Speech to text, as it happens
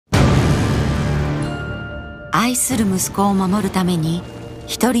愛する息子を守るために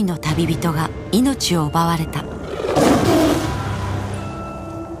一人の旅人が命を奪われた。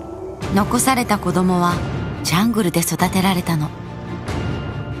残された子供はジャングルで育てられたの。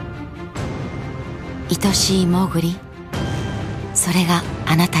愛しいモーグリ、それが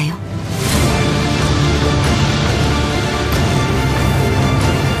あなたよ。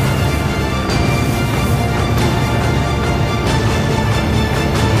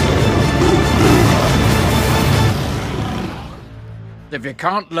If you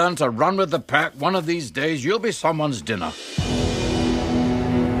can't learn to run with the pack, one of these days you'll be someone's dinner.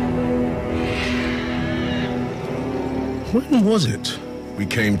 When was it we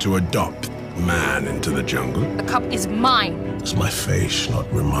came to adopt man into the jungle? The cup is mine. Does my face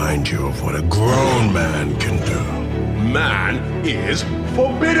not remind you of what a grown man can do? Man is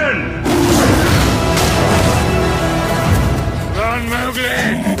forbidden! Run,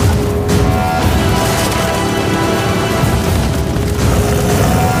 Mowgli!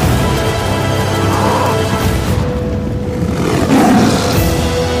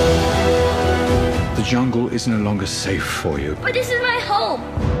 The jungle is no longer safe for you. But this is my home.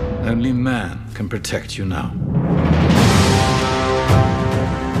 Only man can protect you now.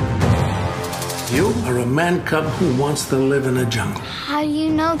 You are a man cub who wants to live in a jungle. How do you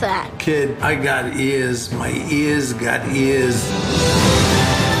know that? Kid, I got ears. My ears got ears.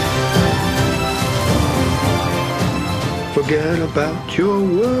 Forget about your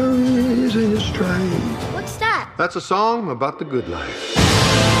worries and your strife. What's that? That's a song about the good life.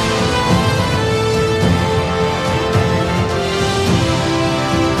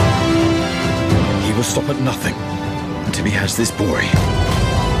 He will stop at nothing until he has this boy.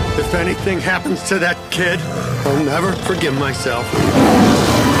 If anything happens to that kid, I'll never forgive myself.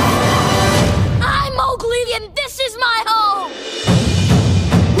 I'm Mowgli, and this is my home!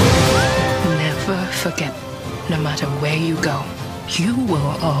 Never forget, no matter where you go, you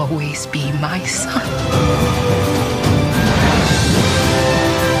will always be my son.